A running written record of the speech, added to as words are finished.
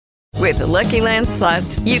With the Lucky Land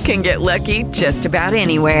Slots, you can get lucky just about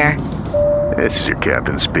anywhere. This is your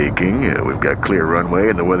captain speaking. We've got clear runway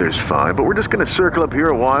and the weather's fine, but we're just going to circle up here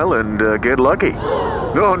a while and get lucky.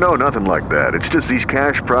 No, nothing like that. It's just these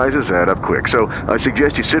cash prizes add up quick. So I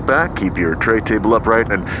suggest you sit back, keep your tray table upright,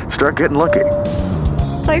 and start getting lucky.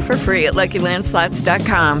 Play for free at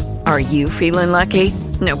LuckyLandSlots.com. Are you feeling lucky?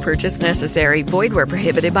 No purchase necessary. Void where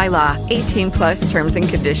prohibited by law. 18+ terms and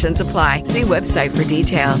conditions apply. See website for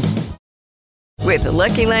details. With the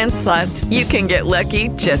Lucky Land Slots, you can get lucky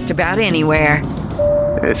just about anywhere.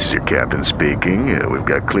 This is your captain speaking. We've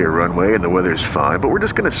got clear runway and the weather's fine, but we're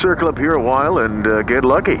just going to circle up here a while and get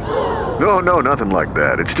lucky. No, nothing like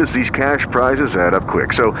that. It's just these cash prizes add up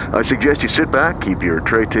quick. So I suggest you sit back, keep your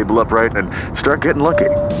tray table upright, and start getting lucky.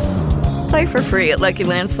 Play for free at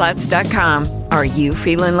LuckyLandSlots.com. Are you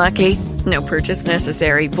feeling lucky? No purchase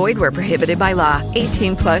necessary. Void where prohibited by law.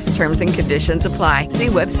 18+ terms and conditions apply. See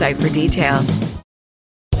website for details.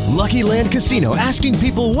 Lucky Land Casino, asking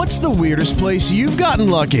people, what's the weirdest place you've gotten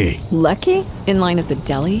lucky? Lucky? In line at the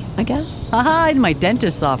deli, I guess? Aha, in my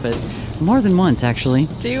dentist's office. More than once, actually.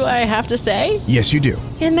 Do I have to say? Yes, you do.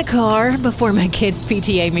 In the car before my kids'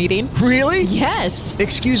 PTA meeting. Really? Yes.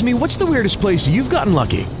 Excuse me, what's the weirdest place you've gotten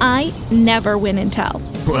lucky? I never win and tell.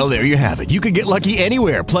 Well, there you have it. You can get lucky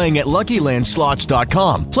anywhere, playing at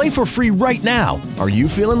LuckyLandSlots.com. Play for free right now. Are you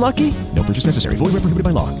feeling lucky? No purchase necessary. Void where prohibited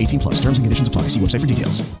by law. 18+ terms and conditions apply. See website for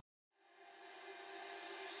details.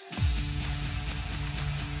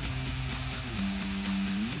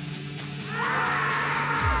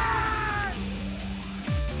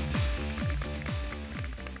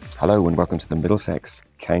 Hello and welcome to the Middlesex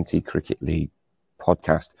County Cricket League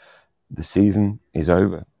podcast. The season is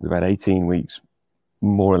over. We've had 18 weeks,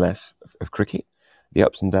 more or less, of cricket. The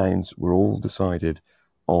ups and downs were all decided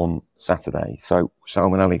on Saturday. So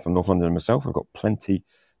Salman Ali from North London and myself have got plenty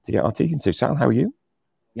to get our teeth into. Sal, how are you?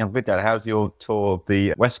 Yeah, I'm good, Dad. How's your tour of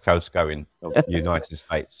the West Coast going of the United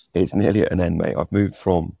States? It's nearly at an end, mate. I've moved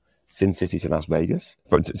from Sin City to Las Vegas,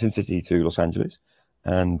 from Sin City to Los Angeles,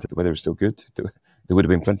 and the weather is still good. There would have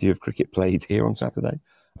been plenty of cricket played here on Saturday,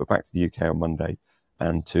 but back to the UK on Monday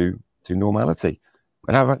and to normality.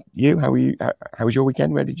 And how about you? How was your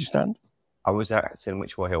weekend? Where did you stand? I was at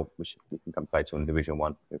Whichwell Hill, which we can come play to in Division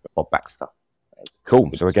 1 with Bob Baxter.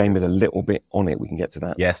 Cool. So a game with a little bit on it. We can get to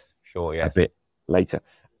that. Yes, sure, yes. A bit later.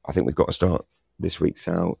 I think we've got to start this week,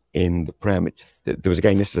 Sal, in the Prem. There was a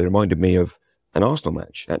game yesterday that reminded me of an Arsenal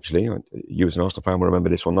match, actually. You as an Arsenal fan will remember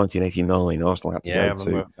this one, 1989. Arsenal had to go to...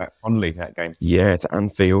 remember fondly that game. Yeah, to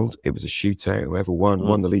Anfield. It was a shootout. Whoever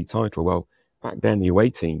won the league title. Well, back then, the away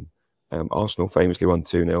team, Arsenal famously won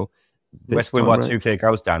 2-0. West win by 2 clear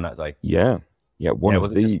goals down that day. Yeah. It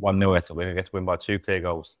wasn't just 1-0. We had to win by 2 clear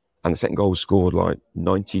goals. And the second goal was scored like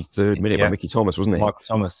 93rd minute by Mickey Thomas, wasn't it? Michael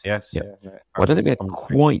Thomas, yes. Yeah. Well, I don't think we had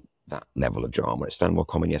quite that level of drama at Stanmore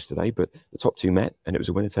Common yesterday, but the top two met and it was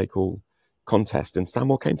a winner-take-all contest, and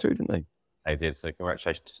Stanmore came through, didn't they? They did. So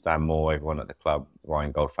congratulations to Stanmore, everyone at the club,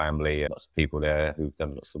 Ryan Gold family, lots of people there who've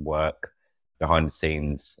done lots of work behind the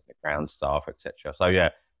scenes, the ground staff, etc. So yeah,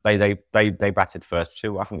 they batted first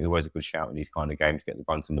too. I think it's always a good shout in these kind of games, get the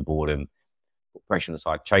runs on the board and put pressure on the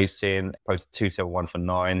side. Chasing, posted 271 for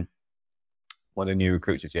 9. One of the new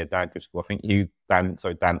recruits is Dan Driscoll. I think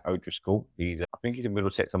Dan O'Driscoll. I think he's in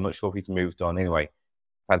Middlesex. I'm not sure if he's moved on. Anyway,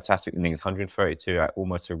 fantastic innings, 132 at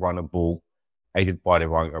almost a run a ball, aided by the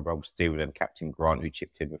Ryan Rob Steele and Captain Grant, who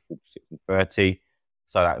chipped in with 46 and 30.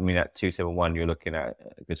 So that, at 271, you're looking at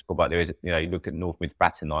a good score. But there is, you look at Northmid's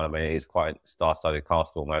batting line. It is quite a star-studded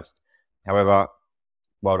cast almost. However,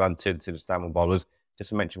 well done to the Stanmore bowlers.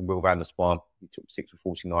 Just to mention Will van der Spaan, he took 6 for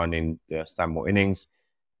 49 in the Stanmore innings.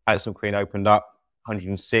 Addison Queen opened up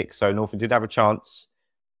 106, so Northwood did have a chance.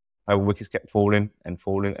 Wickets kept falling and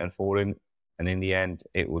falling and falling, and in the end,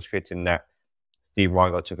 it was fitting that Steve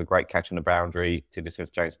Reingart took a great catch on the boundary to dismiss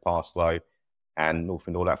James Parslow, and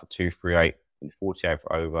Northwood all out for 238 and 48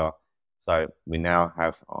 for over. So we now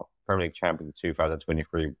have our Premier League champions of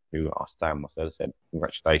 2023, who are Stanmore. So as I said,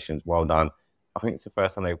 congratulations, well done. I think it's the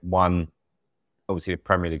first time they've won, obviously, the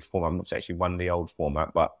Premier League format. I'm not actually won the old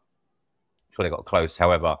format, but I'm sure they got close.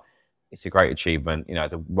 However, it's a great achievement.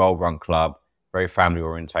 It's a well-run club, very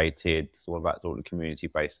family-orientated. It's all about sort of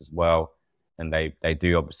community-based as well. And they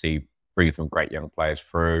do obviously breathe from great young players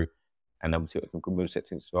through. And obviously some good move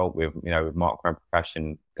settings as well with Mark Ramprakash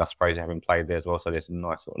and Gus Fraser having played there as well. So there's some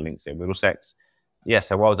nice sort of links there. Middlesex. Yeah,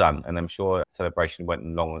 so well done. And I'm sure the celebration went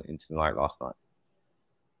long into the night last night.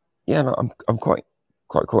 Yeah, no, I'm quite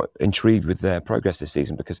intrigued with their progress this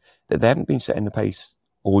season because they haven't been setting the pace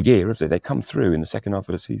all year, have they? They come through in the second half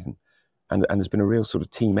of the season And there's been a real sort of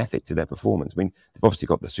team ethic to their performance. I mean, they've obviously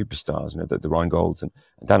got the superstars, the Ryan Golds and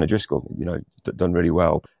Dan O'Driscoll, done really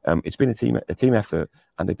well. It's been a team effort,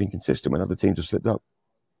 and they've been consistent when other teams have slipped up.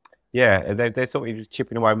 Yeah, they're sort of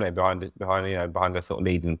chipping away behind the sort of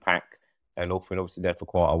leading pack. And Northwind obviously there for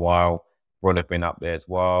quite a while. Ron have been up there as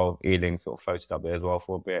well. Ealing sort of floated up there as well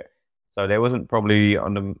for a bit. So there wasn't probably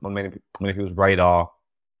on many people's radar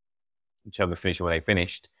in terms of finishing where they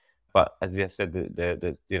finished. But as I said,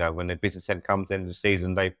 when the business end comes in the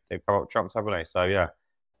season, they've come up trumps, haven't they? So yeah,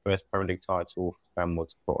 first Premier League title, Stanmore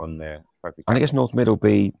to put on their trophy. And I guess North Mid will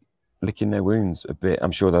be licking their wounds a bit.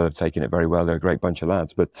 I'm sure they'll have taken it very well. They're a great bunch of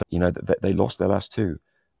lads, but they lost their last two,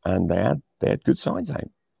 and they had good sides out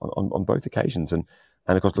on both occasions. And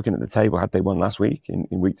of course, looking at the table, had they won last week in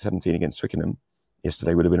week 17 against Twickenham,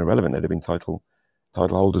 yesterday would have been irrelevant. They'd have been title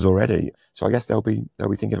holders already. So I guess they'll be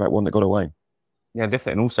thinking about one that got away. Yeah,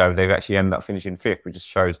 definitely. And also, they've actually ended up finishing fifth, which just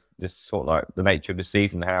shows just sort of like the nature of the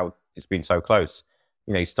season, how it's been so close.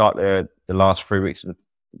 You start the last 3 weeks of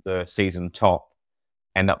the season top,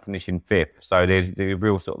 end up finishing fifth. So there's the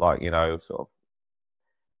real sort of like, sort of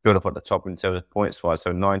build up at the top in terms of points wise.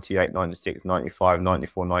 So 98, 96, 95,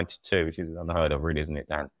 94, 92, which is unheard of, really, isn't it,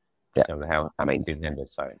 Dan? Yeah. In terms of how the season ended.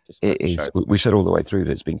 So it is. We said all the way through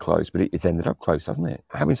that it's been close, but it's ended up close, hasn't it?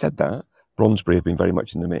 Having said that, Brondesbury have been very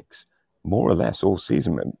much in the mix, more or less all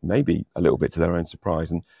season, maybe a little bit to their own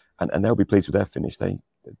surprise, and they'll be pleased with their finish. They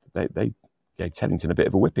gave Teddington a bit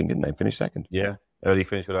of a whipping, didn't they? Finish second. Yeah, early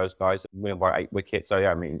finish with those guys, winning by 8 wickets. So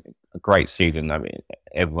yeah, I mean, a great season. I mean, not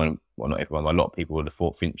everyone, a lot of people would have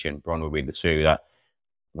thought Finch and Bron would be the two that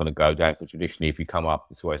are going to go down. Because traditionally, if you come up,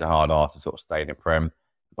 it's always a hard ask to sort of stay in the Prem.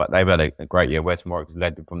 But they've had a great year. Wes Morris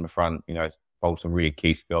led them from the front. Bowled some really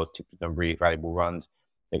key spells, tipped some really valuable runs.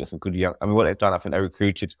 They got some good young. I mean, what they've done, I think they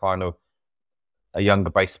recruited kind of a younger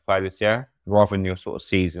base of players this year, rather than your sort of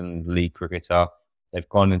seasoned league cricketer. They've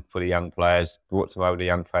gone in for the young players, brought some of the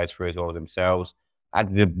young players through as well themselves,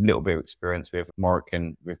 added a little bit of experience with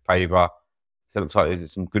Morrican, with Paver. So it looks like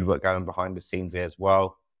there's some good work going behind the scenes there as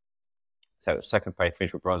well. So second place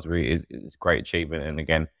finish for Brondesbury is a great achievement, and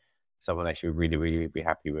again, someone they should really, really be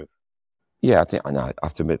happy with. Yeah, I know. I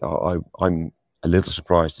have to admit, I'm a little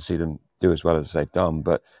surprised to see them do as well as they've done,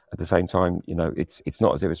 but at the same time, it's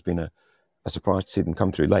not as if it's been a surprise to see them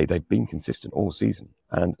come through late. They've been consistent all season,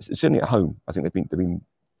 and certainly at home, I think they've been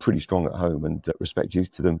pretty strong at home, and respect due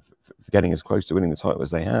to them for getting as close to winning the title as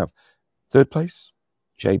they have. Third place,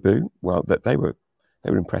 Jebu. Well, they were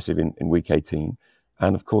impressive in week 18,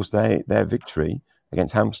 and of course their victory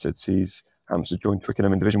against Hampstead sees Hampstead join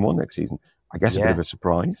Twickenham in Division 1 next season. I guess a bit of a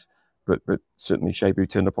surprise, but certainly Jebu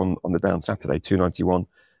turned up on the down Saturday, 291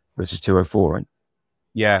 versus 204, right?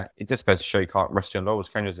 Yeah, it just goes to show you can't rest your laurels,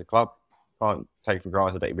 can you, as a club? Can't take for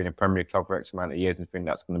granted that you've been in Premier League club for X amount of years and think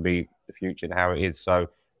that's going to be the future and how it is. So,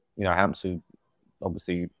 Hampstead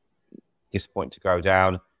obviously disappointed to go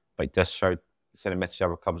down, but it does send a message to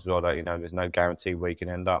other clubs as well that, there's no guarantee where you can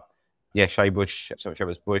end up. Yeah,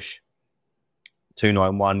 Shepherd's Bush,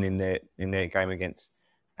 291 in their game against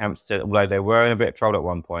Hampstead, although they were in a bit of trouble at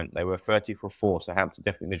one point. They were 30 for 4, so Hampstead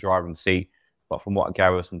definitely in the driver's seat. But from what I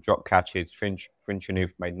gather, some drop catches. Finch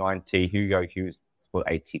and made 90, Hugo Hughes scored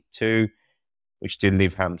 82, which did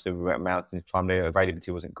leave Hampstead with a mountain climb. Their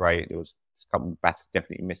availability wasn't great. There was a couple of batters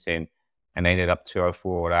definitely missing, and they ended up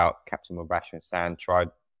 204 all out. Captain Mubashir Sand tried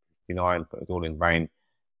 59, but it was all in vain.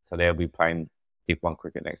 So they'll be playing Div 1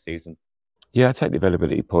 cricket next season. Yeah, I take the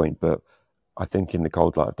availability point, but I think in the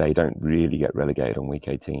cold light of day, don't really get relegated on week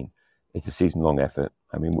 18. It's a season-long effort.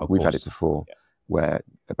 I mean, we've had it before, where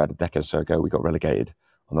about a decade or so ago, we got relegated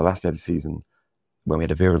on the last day of the season when we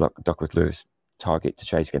had a Vera Duckworth-Lewis target to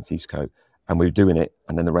chase against Eastcote, and we were doing it,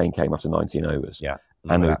 and then the rain came after 19 overs. Yeah,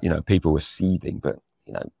 and people were seething, but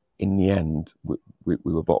in the end, we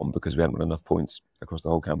were bottom because we hadn't won enough points across the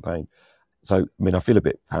whole campaign. So, I mean, I feel a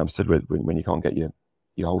bit hamstered when you can't get your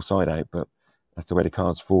whole side out, but that's the way the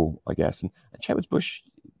cards fall, I guess. And Shepherd's Bush,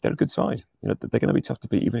 they're a good side. They're going to be tough to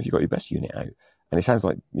beat, even if you've got your best unit out. And it sounds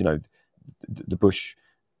like, the Bush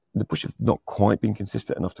have not quite been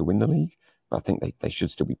consistent enough to win the league, but I think they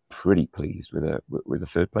should still be pretty pleased with a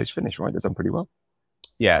third place finish, right? They've done pretty well.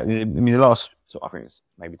 Yeah, I mean, the last, I think it's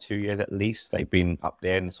maybe 2 years at least, they've been up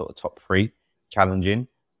there in the sort of top 3, challenging.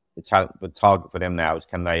 The target for them now is,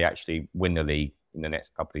 can they actually win the league in the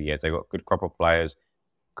next couple of years? They've got a good crop of players,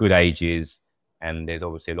 good ages, and there's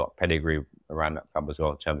obviously a lot of pedigree around that club as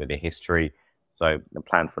well in terms of their history. So the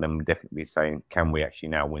plan for them would definitely be saying, can we actually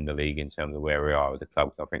now win the league in terms of where we are as a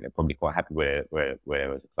club? So I think they're probably quite happy where as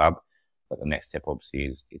a club. But the next step, obviously,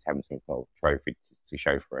 is having some sort of trophy to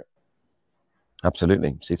show for it.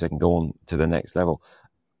 Absolutely. See if they can go on to the next level.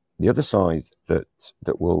 The other side that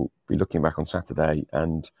will be looking back on Saturday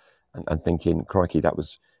and thinking, crikey, that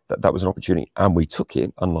was an opportunity, and we took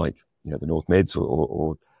it. Unlike the North Mids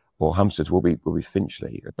or Hampsteads, will be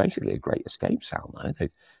Finchley. Basically, a great escape, Sal. Now they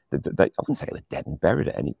I wouldn't say they're dead and buried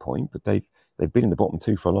at any point, but they've been in the bottom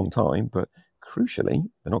two for a long time. But crucially,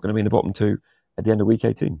 they're not going to be in the bottom two at the end of week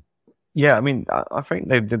 18. Yeah, I mean, I think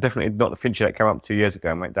they're definitely not the Finchley that came up 2 years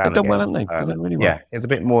ago and went down. They've done again. well, haven't they? They've done really well. Yeah, there's a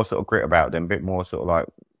bit more sort of grit about them, a bit more sort of like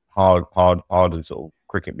hard and sort of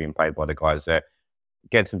cricket being played by the guys there.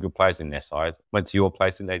 Getting some good players in their side. Went to your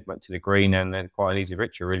place and they went to the green, and then quite an easy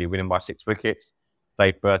victory, really, winning by 6 wickets.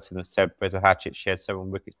 Dave Burton and Seb Hatchett shared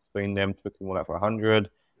 7 wickets between them, took them all out for 100.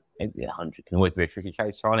 100 can always be a tricky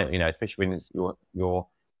case, can't it? Especially when it's your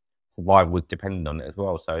survival was dependent on it as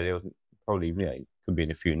well. So there was probably, could be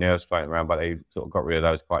a few nerves floating around, but they sort of got rid of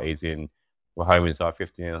those quite easy and were home inside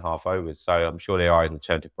 15.5 overs. So I'm sure their eyes will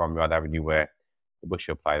turn to Bromley Avenue, where the Bush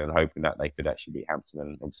are playing, and hoping that they could actually beat Hampton,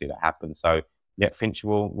 and obviously that happened. So yeah, Finch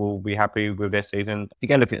will be happy with their season.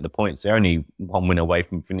 Again, looking at the points, they're only 1 win away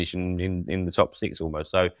from finishing in the top 6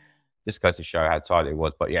 almost. So this goes to show how tight it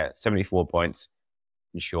was. But yeah, 74 points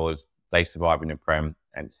ensures they survive in the Prem,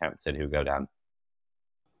 and it's Hampton who go down.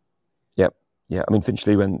 Yep. Yeah. I mean,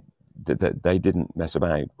 Finchley, when they didn't mess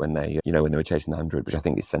about when they were chasing the 100, which I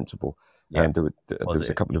think is sensible. Yeah. There was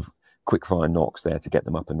a couple of quick fire knocks there to get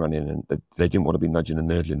them up and running, and they didn't want to be nudging and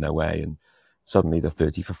nurdling their way. And suddenly they're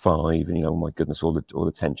 30 for 5, and oh my goodness, all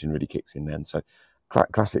the tension really kicks in then. So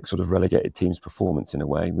classic sort of relegated team's performance in a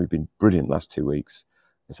way. We've been brilliant last 2 weeks.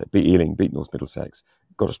 I said, beat Ealing, beat North Middlesex,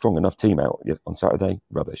 got a strong enough team out on Saturday.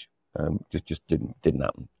 Rubbish. Just didn't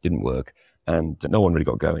happen. Didn't work, and no one really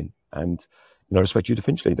got going. And I respect you to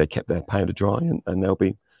Finchley. They kept their powder dry, and they'll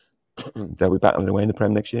be battling away in the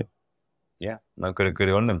Prem next year. Yeah, no, good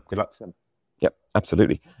on them. Good luck to them. Yep,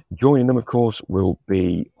 absolutely. Joining them, of course, will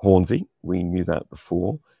be Hornsey. We knew that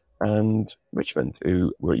before, and Richmond,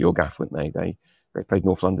 who were at your gaff, weren't they? They played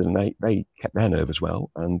North London, and they kept their nerve as well,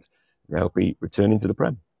 and they'll be returning to the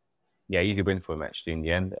Prem. Yeah, easy win for them actually in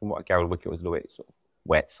the end. And what Garrett wicket was a little bit sort of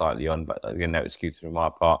wet, slightly on, but again, no excuse from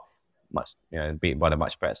our part. Much, beaten by the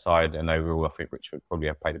much better side, and overall, I think Richmond probably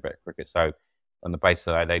have played a better cricket. So, on the basis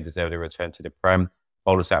of that, they deserve a return to the Prem.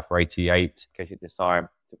 Bowled us out for 88. Keshi Desai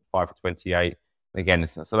 5 for 28. Again,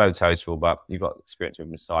 it's a low total, but you've got experience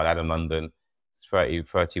with the side. Adam London,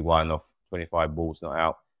 31 off 25 balls not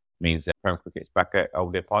out, means that Prem cricket's back at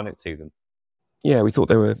Old Par next season. Yeah, we thought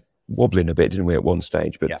they were wobbling a bit, didn't we, at one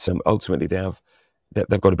stage? But ultimately, they've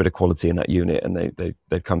got a bit of quality in that unit, and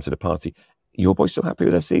they've come to the party. Your boys still happy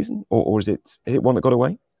with their season, or is it one that got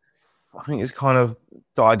away? I think it's kind of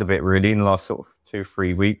died a bit really in the last sort of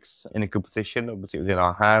 2-3 weeks. In a good position, obviously it was in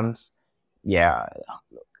our hands. Yeah,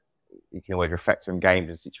 look, you can always reflect on games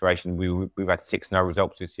and situations. We've had 6-0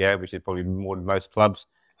 results this year, which is probably more than most clubs.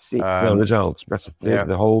 6-0 results. That's a third of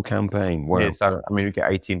the whole campaign. Wow. Yeah, so, I mean, we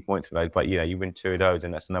get 18 points for those, but you win 2 of those,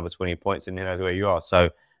 and that's another 20 points, and where you are. So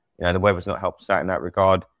the weather's not helped us out in that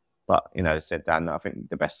regard. But, as said, Dan, I think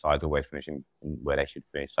the best side's always finishing where they should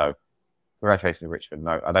be. So, congratulations to Richmond.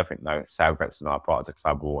 No, I don't think sad regrets on our part as a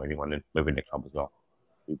club or anyone within the club as well.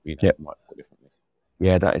 We might put differently.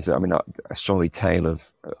 Yeah, that is, a sorry tale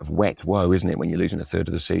of wet woe, isn't it, when you're losing a third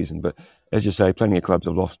of the season? But as you say, plenty of clubs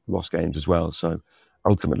have lost games as well. So,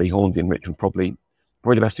 ultimately, Hornsey and Richmond probably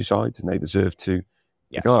the best 2 sides, and they deserve to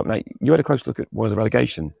go up. Now, you had a close look at one of the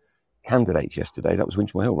relegation candidates yesterday. That was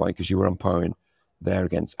Winchmore Hill, right? Because you were umpiring there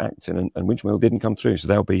against Acton, and Winchmore Hill didn't come through, so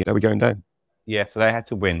they'll be going down. Yeah, so they had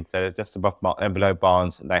to win. So they're just above and below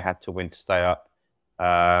Barnes, and they had to win to stay up.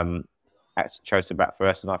 Acton chose to bat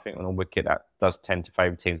first, and I think on a wicket that does tend to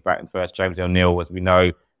favour teams batting first. James O'Neill, as we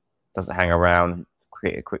know, doesn't hang around,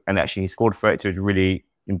 quick, and actually he scored 32. It's really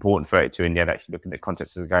important 32 in the end. Actually, looking at the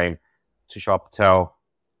context of the game, Tushar Patel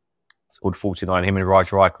scored 49. Him and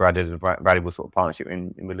Raj Riker added a valuable sort of partnership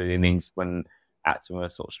in the middle of the innings when Acton were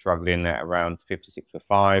sort of struggling at around 56 for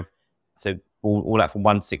 5. So all that from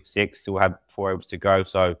 166, still had 4 overs to go,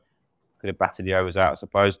 so could have batted the overs out, I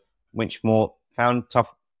suppose. Winchmore found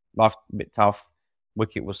life a bit tough.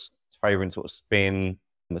 Wicket was favouring sort of spin.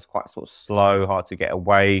 It was quite sort of slow, hard to get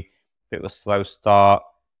away. Bit of a slow start,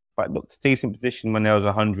 but it looked a decent position when there was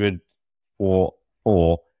 100 for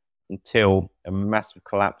 4 until a massive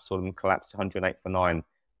collapse, saw them collapse to 108 for 9.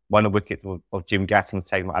 One of the wickets of Jim Gatting was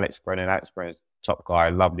taken by Alex Brennan. Alex Brennan's top guy,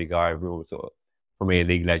 lovely guy, real sort of Premier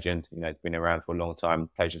League legend. He's been around for a long time.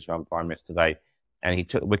 Pleasure to umpire him yesterday. And he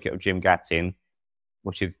took the wicket of Jim Gatting,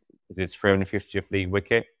 which is his 350th league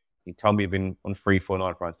wicket. He told me he'd been on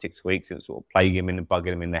 3-4-9 for around 6 weeks. It was sort of plaguing him and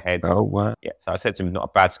bugging him in the head. Oh, wow. Yeah, so I said to him, not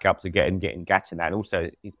a bad scalp to getting Gatting out. And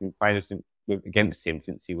also, he's been playing with against him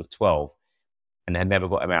since he was 12 and had never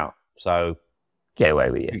got him out. So Get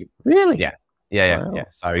away with you. Really? Yeah. Wow.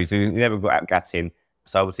 So he never got out Gattin.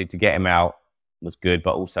 So obviously to get him out was good,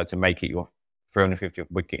 but also to make it your 350th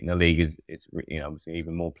wicket in the league is obviously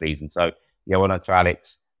even more pleasing. So well done to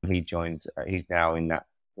Alex. He joined. He's now in that.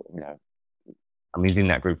 He's in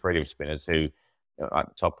that group of radio spinners who are at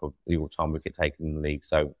the top of the all-time wicket taking in the league.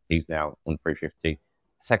 So he's now on 350.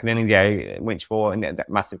 Second innings, Winchmore and that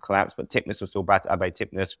massive collapse, but Tipnis was still bad. Abe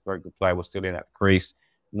Tipnis, very good player, was still in that crease.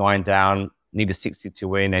 9 down, needed 60 to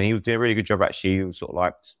win, and he was doing a really good job actually. He was sort of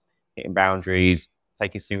like hitting boundaries,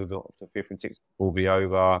 taking singles up to 5th and 6th, ball be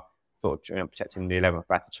over, sort of protecting the 11th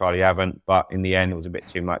batter, Charlie Avent, but in the end it was a bit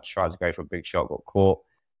too much. Tried to go for a big shot, got caught.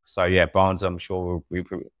 So Barnes, I'm sure will be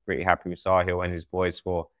pretty happy with Sahil and his boys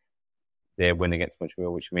for their win against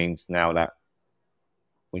Winchmore, which means now that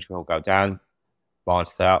Winchmore will go down,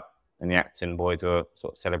 Barnes up, and the Acton boys are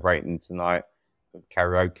sort of celebrating tonight with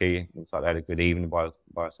karaoke. Looks like they had a good evening by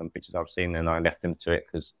some pictures I've seen, and I left them to it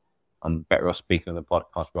because I'm better off speaking on the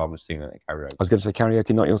podcast rather than singing at karaoke. I was going to say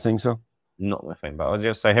karaoke, not your thing, so? Not my thing, but I was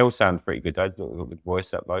just say he'll sound pretty good. He's got a good voice,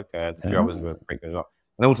 that bloke. The few others were pretty good as well.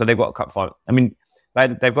 And also they've got a cup final. I mean,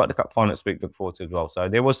 they've got the cup final this week to look forward to as well. So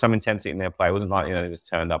there was some intensity in their play. It wasn't like, they just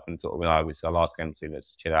turned up and sort of, it's our last game, so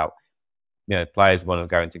let's chill out. Players want to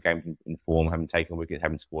go into games in form, having taken wickets,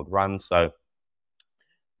 having scored runs. So,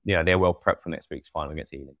 they're well prepped for next week's final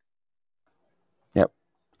against Ealing. Yep.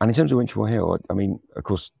 And in terms of Winchmore Hill, I mean, of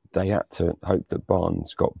course, they had to hope that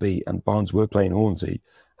Barnes got beat, and Barnes were playing Hornsey,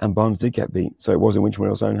 and Barnes did get beat. So it was in Winchmore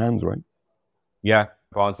Hill's own hands, right? Yeah,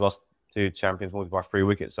 Barnes lost to champions by 3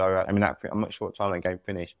 wickets. So, I'm not sure what time that game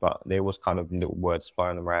finished, but there was kind of little words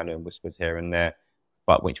flying around and whispers here and there.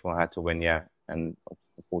 But Winchmore had to win, and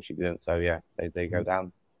unfortunately didn't. So, they go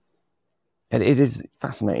down. And it is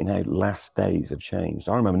fascinating how last days have changed.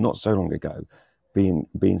 I remember not so long ago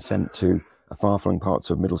being sent to far-flung parts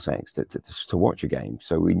of Middlesex to watch a game,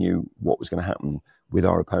 so we knew what was going to happen with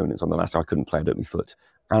our opponents on the last. I couldn't play it at my foot,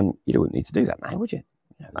 and you wouldn't need to do that now, would you?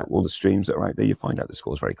 All the streams that are out there, you find out the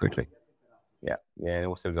scores very quickly. Yeah, and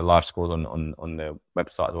also the live scores on the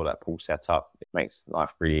website, all that Paul set up, it makes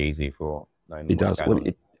life really easy for. It does. Well,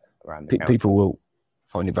 people will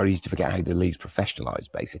find it very easy to forget how the league's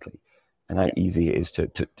professionalised, basically, and how easy it is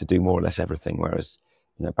to do more or less everything. Whereas,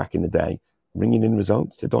 back in the day, ringing in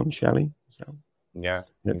results to Don Shelley. So,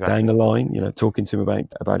 exactly. Down the line, talking to him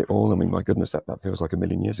about it all. I mean, my goodness, that feels like a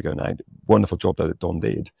million years ago now. Wonderful job though that Don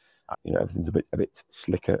did. Everything's a bit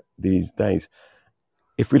slicker these days.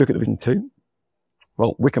 If we look at Division 2,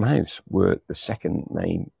 well, Wickham House were the second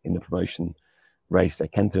name in the promotion race. They're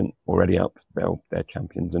Kenton already up. They're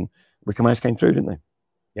champions, and Wickham House came through, didn't they?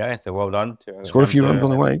 Yeah, so well done. Scored a few runs on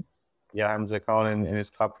the way. Yeah, Hamza Khan in his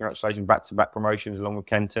club. Congratulations, back-to-back promotions along with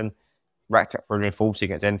Kenton. Racked up for 140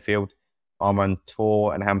 against Enfield. Armand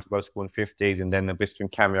Tor and Hamza both scored 50s, and then the Bristol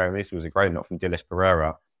cameo. And this was a great knock from Dilesh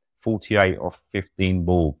Pereira. 48 off 15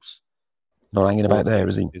 balls. Not hanging about there,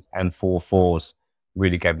 is he? And 4 fours.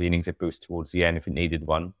 Really gave the innings a boost towards the end if it needed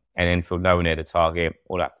one. And Enfield nowhere near the target,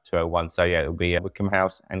 all up to 201. So, it'll be Wickham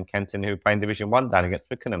House and Kenton who are playing Division 1 down against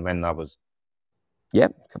Wickham and others. Yeah,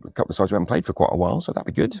 a couple of sides we haven't played for quite a while, so that'd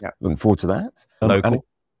be good. Yeah. Looking forward to that. Local.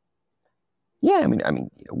 I mean,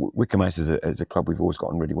 Wickham House is a club we've always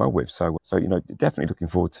gotten really well with. So definitely looking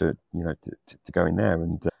forward to going there,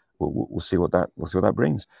 and we'll see what that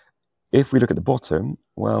brings. If we look at the bottom,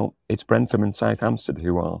 well, it's Brentham and Southampton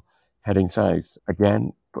who are heading south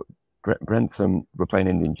again. But Brentham were playing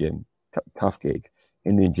Indian Gym, tough gig.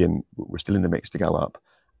 Indian Gym were still in the mix to go up,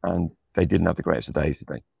 and they didn't have the greatest of days, did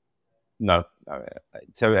they? No.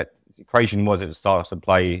 So the equation was at the start of the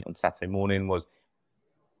play on Saturday morning was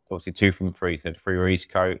obviously 2 from 3. So 3 were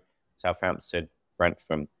Eastcote, Southampton,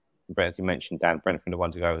 Brentham. As you mentioned, Brentham, the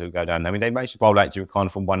ones who go down. I mean, they managed to bowl out Jimmy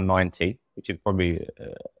from 190, which is probably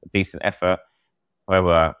a decent effort.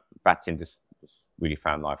 However, batting just really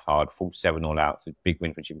found life hard. 47 all out. It's a big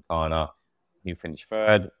win for Jimmy Khan. He finished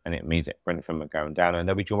 3rd, and it means that Brentham are going down. And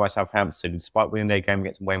they'll be joined by Southampton, despite winning their game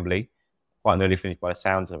against Wembley. Quite an early finish by the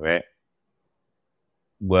sounds of it.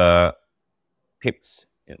 Were pipped.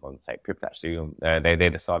 I wouldn't say pipped actually. They're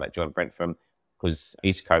the side that joined Brentham because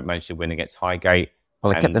Eastcote managed to win against Highgate.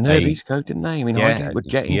 Well, they kept the nerve Eastcote, didn't they? I mean, Highgate were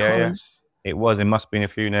getting close. It was. It must have been a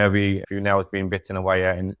few nails being bitten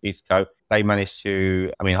away in Eastcote. They managed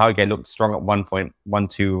to. I mean, Highgate looked strong at 1 point,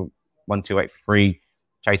 1-2-8-3,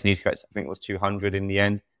 chasing Eastcote. I think it was 200 in the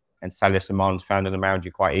end. And Salis Aman's found in the mound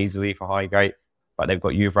quite easily for Highgate. But they've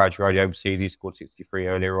got Yuvraj Rodi overseas. He scored 63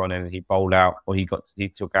 earlier on, and he bowled out, or he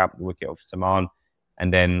took out the wicket off Saman,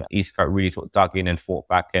 and then Eastcote really sort of dug in and fought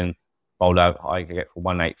back. And bowled out high get for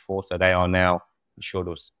 184. So they are now sure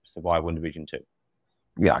to survive in Division 2.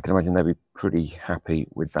 Yeah, I can imagine they'll be pretty happy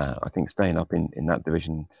with that. I think staying up in that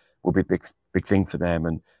division will be a big thing for them,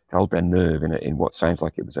 and to hold their nerve in what sounds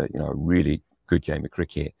like it was a really good game of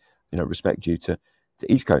cricket. Respect due to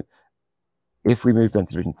East Coast. If we move then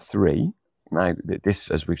to Division 3, now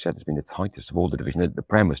this, as we've said, has been the tightest of all the divisions. The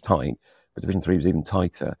Prem was tight, but Division 3 was even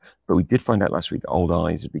tighter. But we did find out last week that Old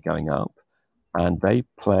Eyes would be going up, and they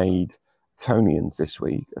played Tonians this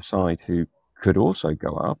week, a side who could also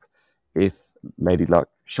go up if Lady Luck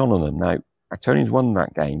shone on them. Now, Actonians won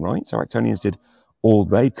that game, right? So Actonians did all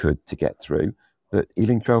they could to get through, but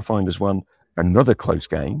Ealing Trailfinders won another close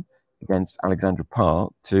game against Alexandra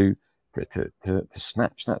Park to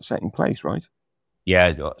snatch that second place, right?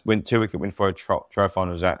 Yeah, 2-wicket win for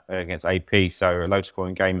Trailfinders against AP. So a low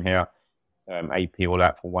scoring game here. AP all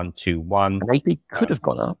out for 1-2-1. And AP could have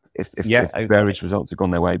gone up if various results had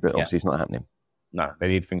gone their way, but obviously it's not happening. No, they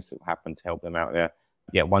need things to happen to help them out there.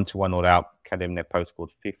 Yeah, 1-1 all out. Academy, their post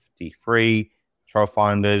scored 53.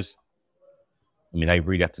 Trailfinders, I mean, they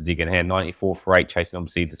really have to dig in here. 94 for 8, chasing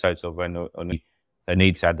obviously the total of they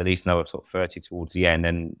need to add at least another sort of 30 towards the end.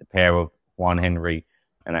 And the pair of Juan Henry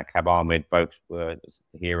and that Cab Ahmed both were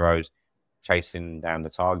the heroes, chasing down the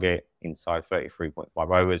target inside 33.5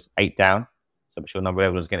 overs, 8 down. So I'm sure number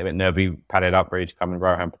 11 was getting a bit nervy, padded up, ready to come in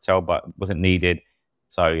Rohan Patel, but wasn't needed.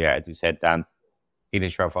 So yeah, as you said, Dan, Ealing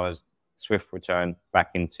Trailfinders swift return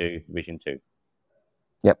back into Division 2.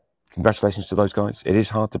 Yep. Congratulations to those guys. It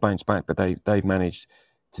is hard to bounce back, but they've managed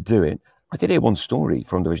to do it. I did hear one story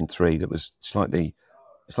from Division 3 that was slightly,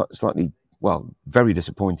 well, very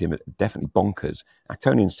disappointing, but definitely bonkers.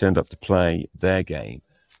 Actonians turned up to play their game,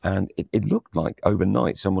 and it looked like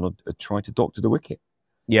overnight someone had tried to doctor the wicket.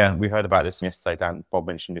 Yeah, we heard about this yesterday, Dan. Bob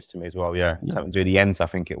mentioned this to me as well, yeah. Something to do with the ends, I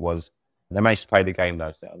think it was. They managed to play the game,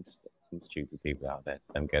 though, so some stupid people out there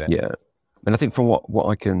don't get it. Yeah. And I think from what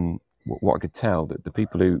I could tell, that the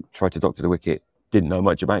people who tried to doctor the wicket didn't know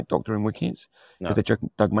much about doctoring wickets, because they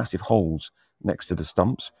dug massive holes next to the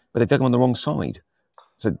stumps, but they dug them on the wrong side.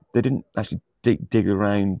 So they didn't actually dig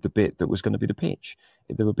around the bit that was going to be the pitch.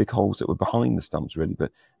 There were big holes that were behind the stumps, really,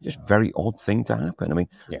 but just a very odd thing to happen. I mean,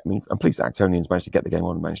 I'm pleased that Actonians managed to get the game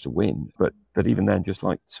on and managed to win, but even then, just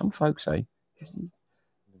like some folks say,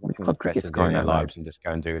 club cricket for crying out loud, and just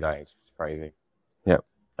go and do that. It's crazy. Yeah,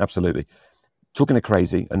 absolutely. Talking of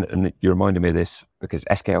crazy, and you reminded me of this because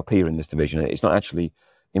SKLP are in this division. It's not actually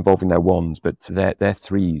involving their ones, but their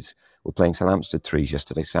threes were playing South Hampstead threes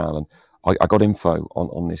yesterday, Sal, and I got info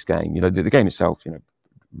on this game. The game itself,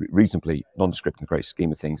 reasonably nondescript in the great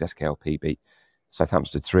scheme of things. SKLP beat South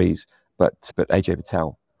Hampstead threes, but AJ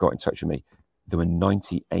Patel got in touch with me. There were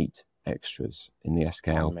 98 extras in the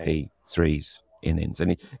SKLP threes innings,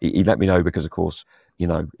 and he let me know because, of course, he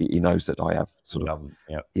knows that I have sort of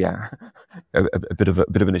a bit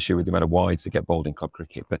of an issue with the amount of wides that get bowled in club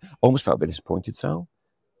cricket. But I almost felt a bit disappointed. So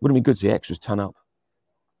would have been good to see the extras turn up.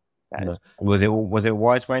 Was it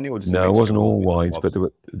wides mainly, or no? It wasn't all wides, but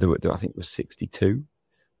there were I think it was 62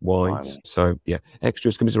 wides. So yeah,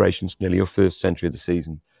 extras. Commiserations. Nearly your first century of the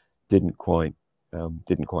season didn't quite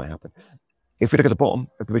happen. If we look at the bottom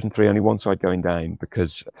of Division 3, only one side going down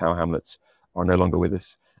because Tower Hamlets are no longer with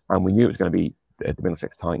us, and we knew it was going to be the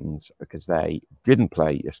Middlesex Titans because they didn't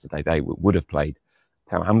play yesterday. They would have played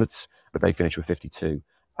Tower Hamlets, but they finished with 52,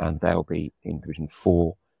 and they'll be in Division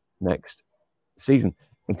 4 next season.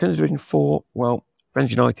 In terms of Division 4, well,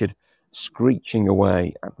 Friends United screeching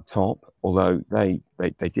away at the top, although they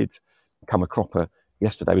did come a cropper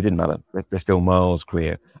yesterday. It didn't matter. They're still miles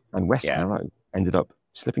clear, and West Harrow ended up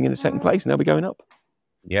slipping into second place, and they'll be going up.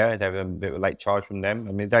 Yeah, they were a bit of a late charge from them.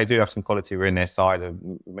 I mean, they do have some quality in their side.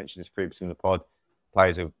 We mentioned this previously in the pod.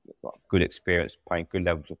 Players have got good experience, playing good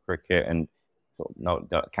levels of cricket, and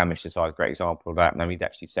Camish is a great example of that. And he's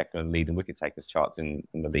actually second in leading wicket takers charts in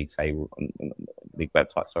the league table, on the league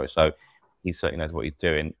website. Sorry, so he certainly knows what he's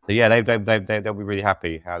doing. So yeah, they'll be really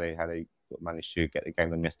happy how they managed to get the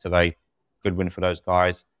game done yesterday. Good win for those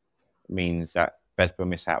guys. It means that Besborough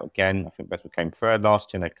miss out again. I think Besborough came third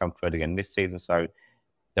last year, and they come third again this season. So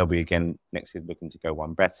they'll be again next season looking to go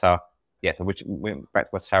one better. Yeah, so which went back to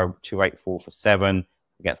West Harrow 284 for 7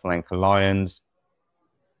 against Lanka Lions.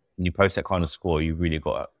 When you post that kind of score, you really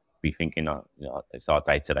got to be thinking, it's our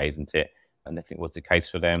day today, isn't it? And I think was the case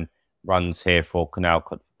for them. Runs here for Kunal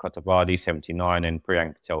Kotabadi, 79, and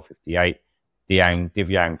Priyang Patel, 58.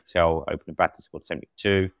 Divyang Patel, opening batter, scored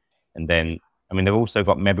 72. And then, I mean, they've also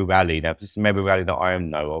got Mehboob Ali. Now, this is Mehboob Ali that I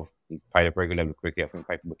know of. He's played a very good level of cricket. I think he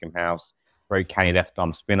played for Wickham House. Very canny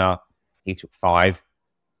left-arm spinner. He took 5,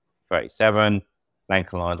 37.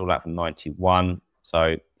 Lanka Lions all out for 91.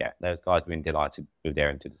 So, yeah, those guys have been delighted with their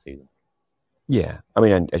end of the season. Yeah, I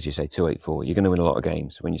mean, and as you say, 284, you're going to win a lot of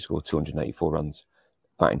games when you score 284 runs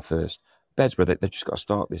batting first. Bedsborough, they've just got to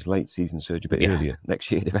start this late season surge a bit earlier next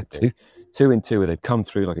year. They've had two in two, and they've come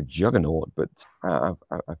through like a juggernaut, but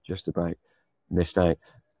I've just about missed out.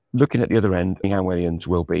 Looking at the other end, Ian Williams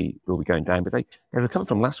will be going down, but they recovered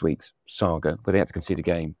from last week's saga where they had to concede a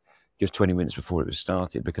game just 20 minutes before it was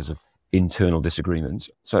started because of internal disagreements.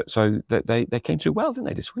 So they came through well, didn't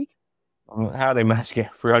they, this week? How they managed to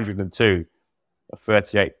get 302, a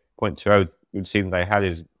 38.20 good season they had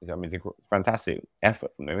is I mean, fantastic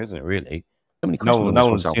effort from them, isn't it, really? So many questions no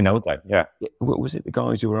one's seen that, yeah. Was it the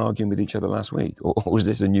guys who were arguing with each other last week? Or was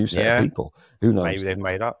this a new set of people? Who knows? Maybe they've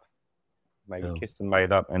made up. Maybe kissed and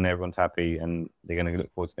made up, and everyone's happy, and they're going to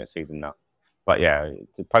look forward to next season now. But yeah,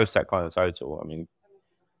 to post that kind of total, I mean,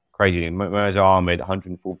 crazy. Mirza Ahmed,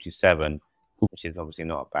 147, which is obviously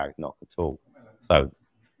not a bad knock at all. So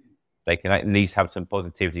they can at least have some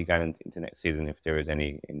positivity going into next season if there is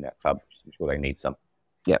any in that club. I'm sure they need some.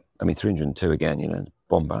 Yeah, I mean, 302 again,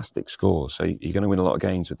 bombastic score. So you're going to win a lot of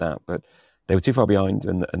games with that. But they were too far behind,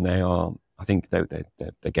 and they are, I think they're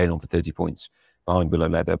getting on for 30 points behind Willow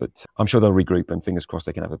Leather. But I'm sure they'll regroup, and fingers crossed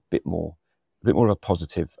they can have a bit more of a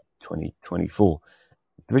positive 2024.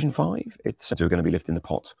 Division 5, it's going to be lifting the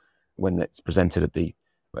pot when it's presented at the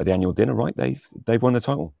annual dinner, right? They've won the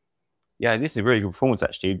title. Yeah, this is a really good performance,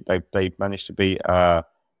 actually. They managed to beat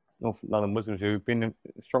North London Muslims, who've been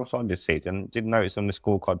a strong side this season. Did notice on the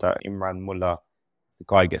scorecard that Imran Mullah, the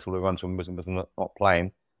guy who gets all the runs from Muslims, was not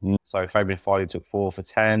playing. So Fabian Farley took 4 for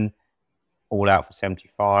 10, all out for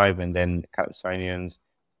 75, and then Calypsonians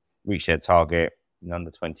reached their target in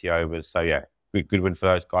under 20 overs. So yeah, good win for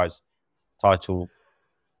those guys. Title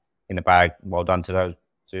in the bag. Well done to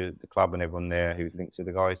the club and everyone there who's linked to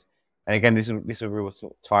the guys. And again, this is a real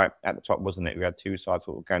sort of tight at the top, wasn't it? We had two sides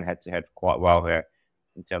sort of going head to head quite well here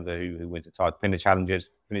in terms of who wins the title. Pinner Challengers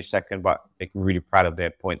finished second, but they're really proud of their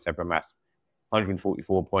points they've amassed.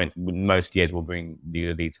 144 points. Most years will bring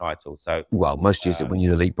the league title. So most years it win you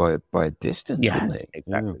the league by a distance, wouldn't it?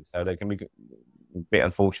 Exactly. Yeah. So they can be a bit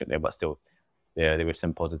unfortunate there, but still, there was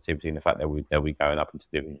some positivity in the fact that they'll be going up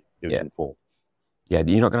into Division 4. Yeah,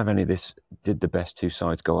 you're not going to have any of this. Did the best two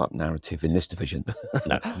sides go up narrative in this division?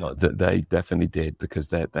 No, not that they definitely did, because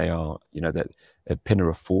they are, that Pinner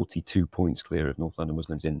are 42 points clear of North London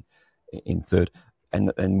Muslims in third.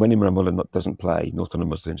 And when Imran Mullah doesn't play, North London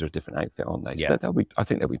Muslims are a different outfit, aren't they? Yeah. So I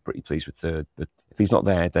think they'll be pretty pleased with third. But if he's not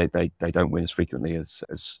there, they don't win as frequently as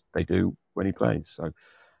they do when he plays. So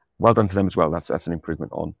well done to them as well. That's an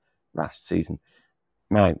improvement on last season.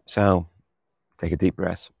 Now, Sal, take a deep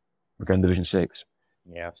breath. We're going to Division 6.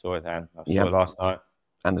 Yeah, I saw it, Dan. I saw it last night.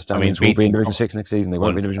 And the Stanmore will be in Division 6 next season. They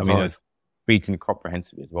won't be in Division 5. Beaten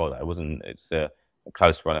comprehensively as well. It's a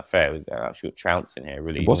close run affair. With actually a trounce in here,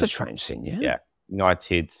 really. It was a trounce in, yeah. Yeah.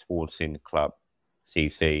 United Sporting Club,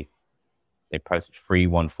 CC. They posted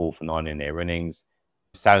 3-1-4 for 9 in their innings.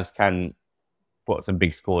 Stars can put some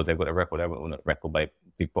big scores. They've got a record. They haven't won a record by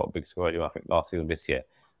big score, I think, last season this year.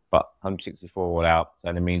 But 164 all out.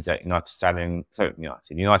 And it means that United Sporting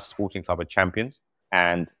Club are champions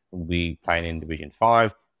and will be playing in Division 5.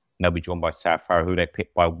 And they'll be joined by South Harrow, who they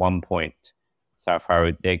picked by 1 point. South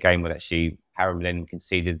Harrow, their game was actually, Harrow then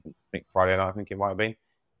conceded Friday night, I think it might have been.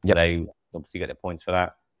 Yep. They obviously get the points for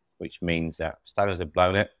that, which means that Stallers have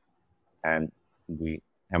blown it and we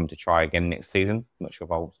having to try again next season. I'm not sure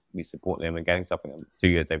if I'll be supporting them again, because I think 2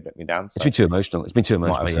 years they've let me down. So. It's been too emotional. It's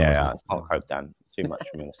I can't cope, Dan. It's too much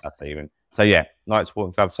for me on a Saturday even. So yeah, United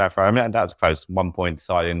Sporting Club, South Harrow. I mean, that was close. 1 point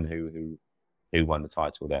deciding who won the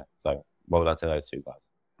title there. So well done to those two guys.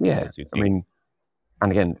 Yeah, I mean,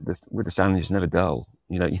 and again, with the Stanley, it's never dull.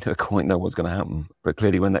 You don't quite know what's going to happen. But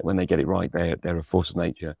clearly, when they get it right, they're a force of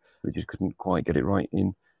nature. They just couldn't quite get it right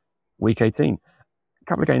in week 18. A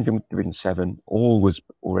couple of games in Division 7, all was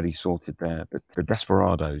already sorted there. But the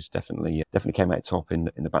Desperados definitely came out top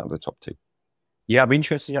in the battle of the top two. Yeah, I'd be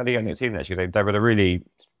interested to see how they get next season, actually. They've had a really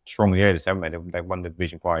strong year this, haven't they? They've won the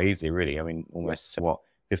division quite easily, really. I mean, almost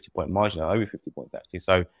 50-point margin, over 50 points, actually.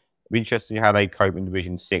 So it'd be interesting to see how they cope in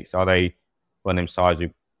Division 6. Are they one of them sides who,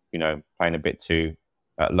 playing a bit too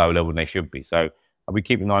low level than they should be? So I'll be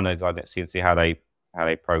keeping an eye on those guys next season, see how they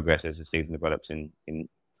progress as the season develops in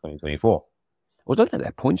 2024. Well, don't let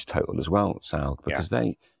their points total as well, Sal, because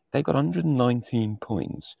they've got 119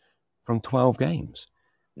 points from 12 games.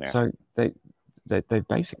 Yeah. So they've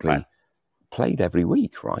basically played every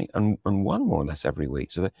week, right? And won more or less every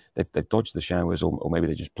week. So they've dodged the showers, or maybe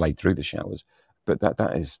they just played through the showers. But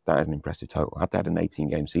that is an impressive total. Had they had an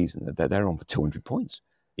 18-game season, they're on for 200 points.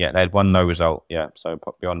 Yeah, they had one no result. Yeah, so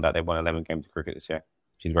beyond that, they won 11 games of cricket this year,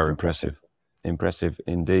 which is very impressive. Impressive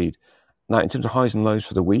indeed. Now, in terms of highs and lows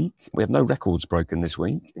for the week, we have no records broken this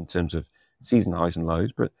week in terms of season highs and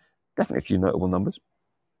lows, but definitely a few notable numbers.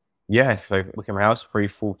 Yeah, so Wickham House,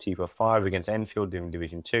 340 for 5 against Enfield in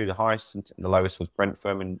Division 2. The highest and the lowest was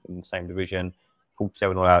Brentford in the same division,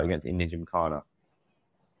 47 all out against Indian Gymkhana.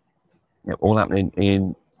 Yeah, all happening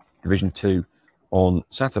in Division 2 on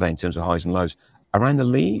Saturday in terms of highs and lows. Around the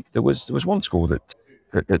league, there was one score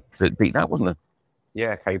that beat that, wasn't there?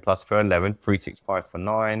 Yeah, K Plus for 11, 365 for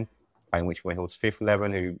 9, playing Witchmore Hill's 5th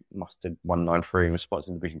 11, who mustered 193 in response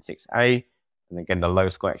in Division 6A. And again, the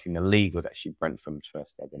lowest score actually in the league was actually Brentford's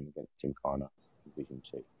first 11 against Gymkhana in Division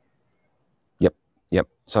 2. Yep.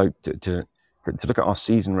 So to look at our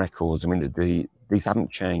season records, I mean, these haven't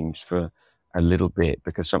changed for a little bit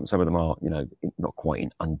because some of them are, not quite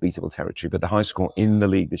in unbeatable territory. But the highest score in the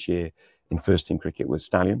league this year in first team cricket was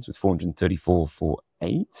Stallions with 434 for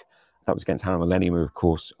 8. That was against Harrow Millennium, who of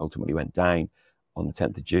course ultimately went down on the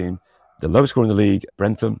 10th of June. The lowest score in the league,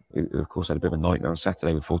 Brentham, who of course had a bit of a nightmare on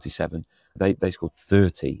Saturday with 47. They scored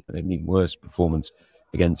 30. They had an even worse performance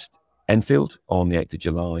against Enfield on the 8th of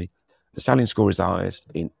July. The Stallion score is the highest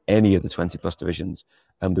in any of the 20-plus divisions.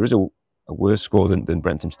 There is a worse score than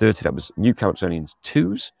Brentham's 30. That was New Calypsonians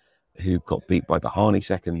 2s, who got beat by Bahani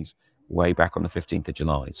seconds way back on the 15th of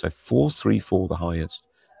July. So 4-3-4 the highest,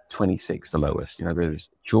 26 the lowest. There is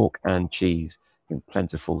chalk and cheese in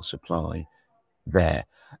plentiful supply there.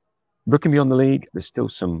 Looking beyond the league, there's still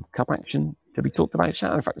some cup action to be talked about. In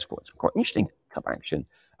fact, there's quite interesting cup action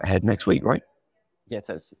ahead next week, right? Yeah,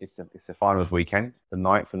 so it's the finals weekend. The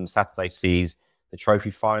 9th and Saturday sees the trophy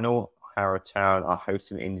final. Harrow Town are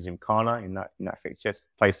hosting Indian Gymkhana in that fixture.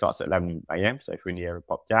 Play starts at 11 a.m. So if you're in the area,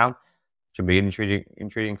 pop down. Should be an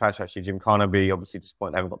intriguing clash. Actually, Gymkhana be obviously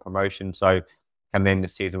disappointed they haven't got promotion, so can end the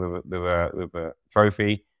season with a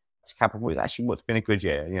trophy. It's actually what's been a good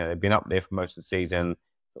year. They've been up there for most of the season.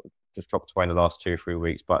 Just dropped away in the last 2 or 3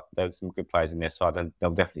 weeks, but there's some good players in their side, and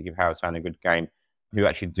they'll definitely give Harrow Town a good game. Who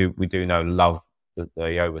actually we do know love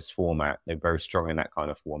the overs format. They're very strong in that kind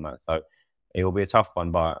of format. So it will be a tough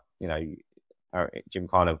one, but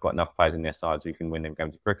Gymkhana have got enough players in their side so you can win them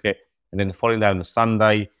games of cricket. And then the following day on the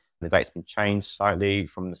Sunday, the date's been changed slightly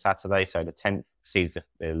from the Saturday. So the 10th sees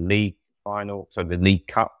the league final, so the League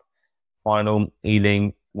Cup final.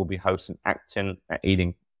 Ealing will be hosting Acton at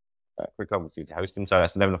Ealing Cricket, obviously, to host them. So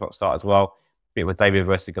that's 11 o'clock start as well. Bit with David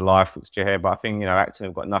versus Goliath fixture here, but I think Acton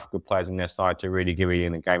have got enough good players in their side to really give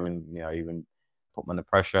Ealing a game and even put them under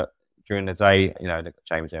pressure during the day.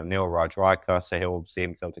 James O'Neill, Raj Riker, so he'll see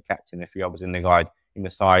himself to captain. A few others in the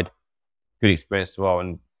side, good experience as well,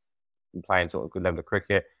 and playing sort of good level of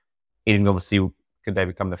cricket. Ealing obviously could they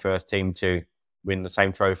become the first team to win the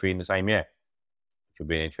same trophy in the same year, which would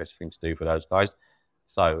be an interesting thing to do for those guys.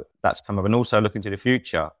 So that's come up. And also looking to the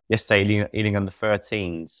future, yesterday Ealing under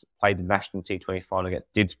 13s played the national T20 final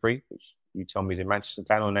against Didsbury, which you told me is in Manchester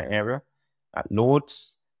Town in that area, at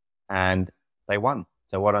Lords, and they won.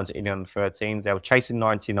 So well done to Ealing under 13s. They were chasing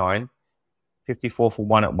 99, 54 for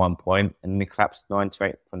 1 at one point, and then they collapsed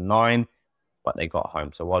 98 for 9, but they got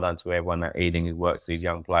home. So well done to everyone at Ealing who works these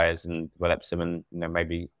young players and develops them, and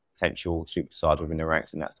maybe potential superstars within the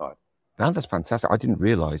ranks in that side. And that's fantastic. I didn't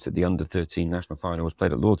realise that the under-13 national final was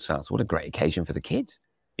played at Lord's House. What a great occasion for the kids.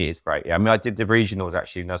 It is great. Yeah, I mean, I did the regionals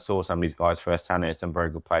actually, and I saw some of these guys firsthand. There's some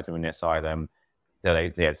very good players on their side.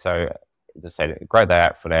 So just say a great day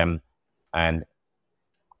out for them, and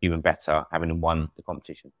even better having won the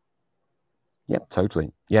competition. Yeah,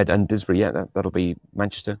 totally. Yeah, and Didsbury, that'll be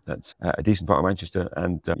Manchester. That's a decent part of Manchester.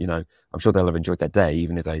 And, I'm sure they'll have enjoyed their day,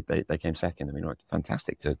 even if they came second. I mean,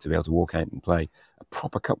 fantastic to be able to walk out and play a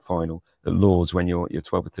proper cup final at Lords when you're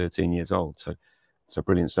 12 or 13 years old. So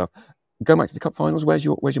brilliant stuff. Going back to the cup finals, where's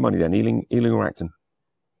your money then? Ealing or Acton?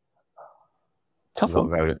 Tough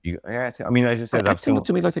one. Yeah, I mean, I just said... Acton looked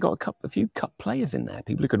to me like they got a few cup players in there,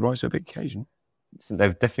 people who could rise to a big occasion. So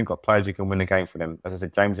they've definitely got players who can win a game for them. As I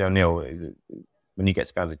said, James O'Neill, when he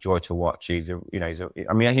gets down, the joy to watch. Him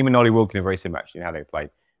and Ollie Wilkin are very similar actually in how they play.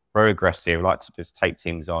 Very aggressive, like to just take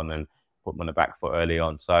teams on and put them on the back foot early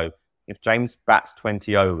on. So if James bats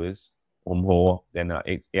 20 overs or more, then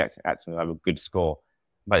he actually have a good score.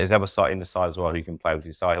 But there's other side in the side as well who can play with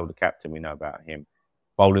his side. He'll the captain, we know about him.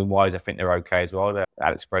 Bowling wise, I think they're okay as well.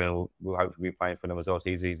 Alex Brennan will hopefully be playing for them as well. So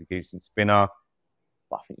he's a decent spinner.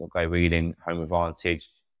 But I think you'll go Reading, home advantage,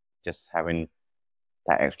 just having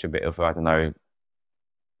that extra bit of,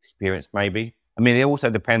 experience maybe. I mean, it also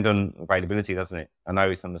depends on availability, doesn't it? I know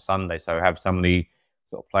it's on the Sunday, so have some of the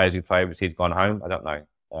sort of players who play overseas gone home? I don't know.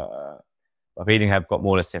 If Reading have got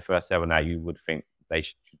more or less their first ever now, you would think they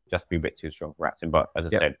should just be a bit too strong for Acton. But as I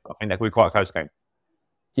said, I think that could be quite a close game.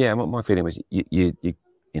 Yeah, my feeling was you're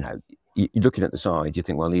looking at the side, you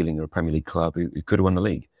think, well, Ealing are a Premier League club who could have won the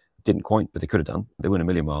league. Didn't quite, but they could have done. They weren't a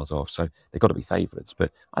million miles off, so they've got to be favourites.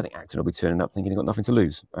 But I think Acton will be turning up thinking they've got nothing to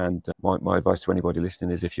lose. And my advice to anybody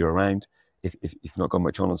listening is, if you're around, if you've not got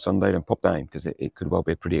much on Sunday, then pop down, because it could well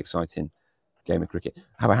be a pretty exciting game of cricket.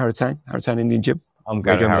 How about Harrowtown Indian Gym? I'm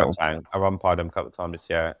going to Harrowtown. I've umpired them a couple of times this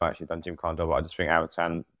year. I've actually done Jim Condor, but I just think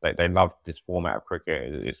Harrowtown, they love this format of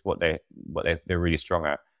cricket. It's what they're really strong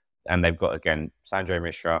at. And they've got, again, Sanjay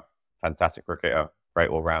Mishra, fantastic cricketer,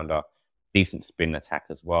 great all-rounder, decent spin attack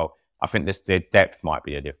as well. I think their depth might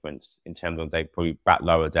be a difference in terms of they probably bat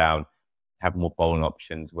lower down, have more bowling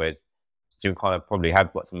options, whereas Jim Condor probably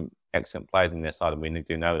have got some excellent players in their side, and we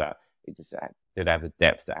do know that. It just did have the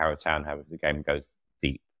depth that Harrowtown have as the game goes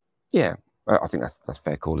deep. Yeah, I think that's a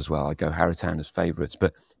fair call as well. I go Harrowtown as favourites,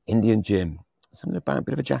 but Indian Gym, something about a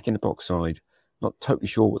bit of a jack in the box side. Not totally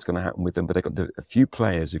sure what's going to happen with them, but they've got a few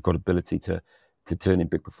players who've got ability to turn in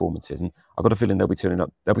big performances, and I've got a feeling they'll be turning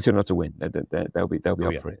up. They'll be turning up to win. They'll be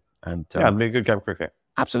up for it. And it'll be a good game of cricket.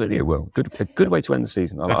 Absolutely, it will. A good way to end the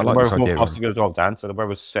season. I like this idea. Possibly as well, Dan. So the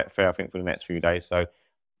weather's set fair, I think, for the next few days. So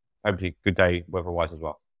hopefully, good day weather-wise as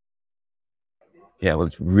well. Yeah, well,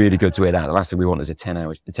 it's really good to hear that. The last thing we want is a 10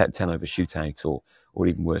 over shootout or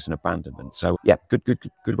even worse, an abandonment. So yeah,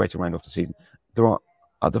 good way to round off the season. There are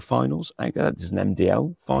other finals out there. There's an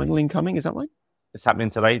MDL final incoming. Is that right? It's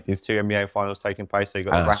happening today. There's 2 NBA finals taking place. So you've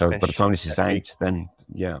got so by the time this is out, then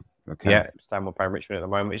yeah. Okay. Yeah, Stanmore playing Richmond at the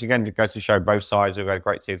moment, which again goes to show both sides. We've had a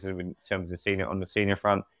great season in terms of the senior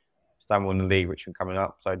front. Stanmore in the league, Richmond coming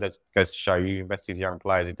up. So it goes to show you invest in young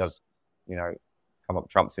players. It does, come up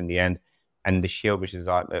trumps in the end. And the Shield, which is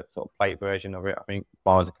like the sort of plate version of it. I think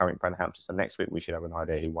Barnes are currently playing Hampshire. So next week we should have an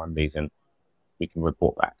idea who won these, and we can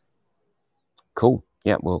report back. Cool.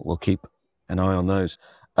 Yeah, we'll keep an eye on those.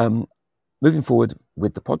 Moving forward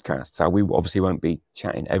with the podcast, so we obviously won't be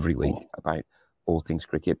chatting every week about all things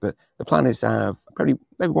cricket, but the plan is to have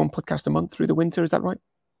maybe one podcast a month through the winter. Is that right?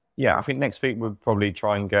 Yeah, I think next week we'll probably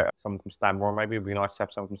try and get someone from Stanmore. Maybe it'd be nice to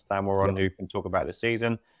have someone from Stanmore on who can talk about the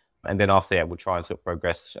season. And then after that, we'll try and sort of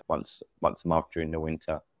progress once a month during the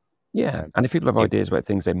winter. Yeah, and if people have ideas about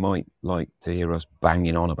things they might like to hear us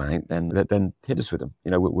banging on about, then hit us with them.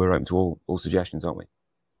 We're open to all suggestions, aren't we?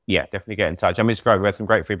 Yeah, definitely get in touch. I mean, it's great. We had some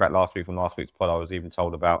great feedback last week from last week's pod. I was even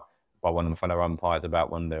told by one of my fellow umpires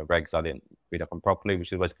about one of the regs I didn't read up on properly, which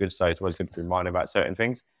is always good. So it's always good to be reminded about certain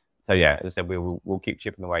things. So yeah, as I said, we'll keep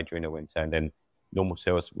chipping away during the winter, and then normal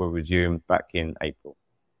service will resume back in April.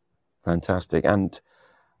 Fantastic. And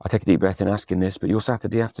I take a deep breath in asking this, but your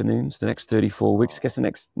Saturday afternoons, the next 34 weeks, I guess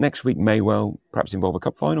the next week may well perhaps involve a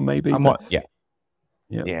cup final, maybe.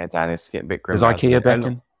 Yeah, Dan, it's getting a bit grim. Does IKEA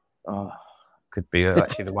beckon? Could be.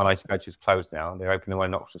 Actually, the one I used to go to is closed now. They're opening the one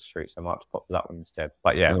in Oxford Street, so I might have to pop to that one instead.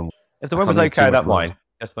 But yeah, if the weather's okay, I don't mind.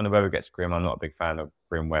 Just when the weather gets grim, I'm not a big fan of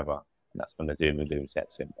grim weather. And that's when the doom and gloom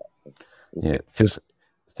sets in. It feels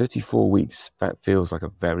 34 weeks. That feels like a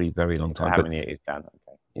very, very long time. How many it is, Dan?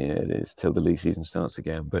 Okay. Yeah, it is till the league season starts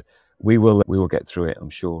again. But we will get through it, I'm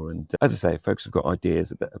sure. And as I say, if folks have got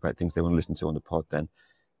ideas about things they want to listen to on the pod, then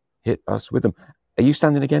hit us with them. Are you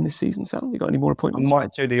standing again this season, Sal? You got any more appointments? I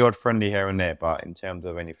might do the odd friendly here and there, but in terms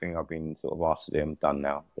of anything I've been sort of asked to do, I'm done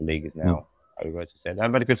now. The league is now over, as I said.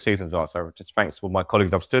 I've had a good season as well, so just thanks to all my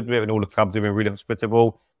colleagues I've stood with and all the clubs have been really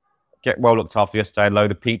hospitable. Get well looked after yesterday. A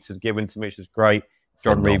load of pizzas given to me, which was great.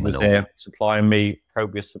 John Reed was there supplying me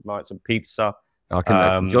copious amounts of pizza.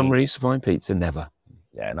 John Reed supplying pizza, never.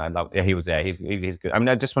 Yeah, and I love. Yeah, he was there. He's good. I mean,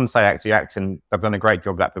 I just want to say, actually, Acton, they've done a great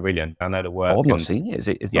job at that pavilion. I know the work. I've not seen it.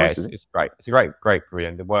 It's nice, it's great. It's a great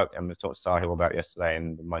pavilion. The work, and we talked to Sahil about yesterday,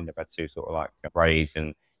 and the Monday had to sort of like raised,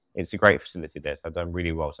 and it's a great facility there. So they've done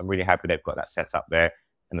really well. So I'm really happy they've got that set up there.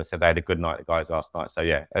 And I said they had a good night, the guys, last night. So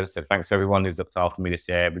yeah, as I said, thanks to everyone who's looked after me this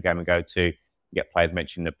year. Every game we go to, get players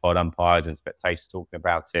mentioning the pod, umpires and spectators talking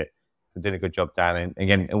about it. So doing a good job, Dan. And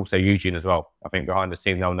again, also Eugene as well. I think behind the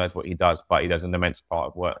scenes, no one knows what he does, but he does an immense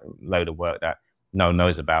load of work that no one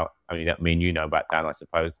knows about. I mean, that me and you know about, Dan, I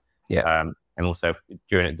suppose. Yeah. And also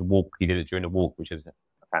during the walk, he did it during the walk, which is a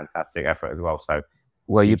fantastic effort as well. So,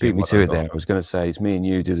 well, you beat me to it there. I was going to say, it's me and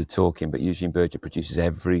you do the talking, but Eugene Berger produces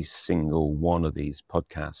every single one of these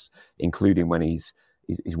podcasts, including when he's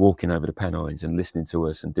walking over the Pennines and listening to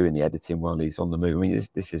us and doing the editing while he's on the move. I mean,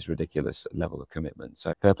 this is ridiculous level of commitment.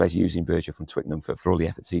 So fair play to Eugene Berger from Twickenham for all the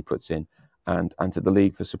efforts he puts in, and to the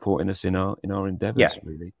league for supporting us in our endeavours,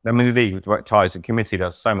 really. I mean, the league ties and committee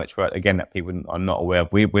does so much work, again, that people are not aware of.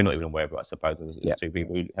 We're not even aware of it, I suppose. There's two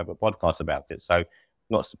people who have a podcast about it. So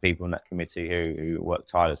lots of people in that committee who work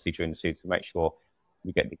tirelessly during the season to make sure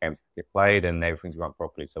we get the games get played and everything's run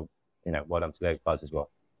properly. So, well done to those guys as well.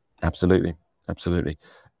 Absolutely.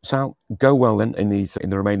 Sal, go well then in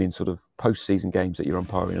the remaining sort of post-season games that you're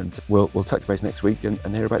umpiring, and we'll touch base next week and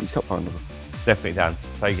hear about these cup finals. Definitely, Dan.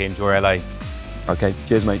 Take it. Enjoy LA. Okay,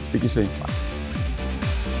 cheers, mate. Speak to you soon. Bye.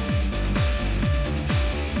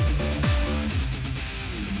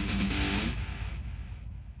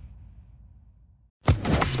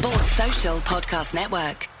 Sports Social Podcast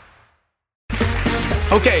Network.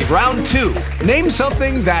 Okay, round 2. Name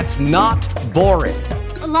something that's not boring.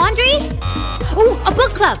 A laundry? Ooh, a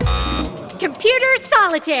book club. Computer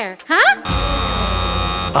solitaire, huh?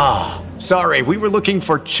 Ah, sorry, we were looking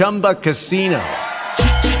for Chumba Casino.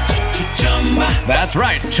 That's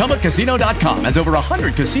right, ChumbaCasino.com has over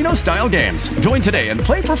 100 casino-style games. Join today and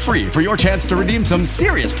play for free for your chance to redeem some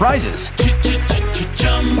serious prizes.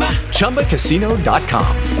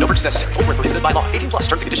 ChumbaCasino.com. No purchase necessary. Void where prohibited by law. 18+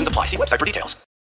 terms and conditions apply. See website for details.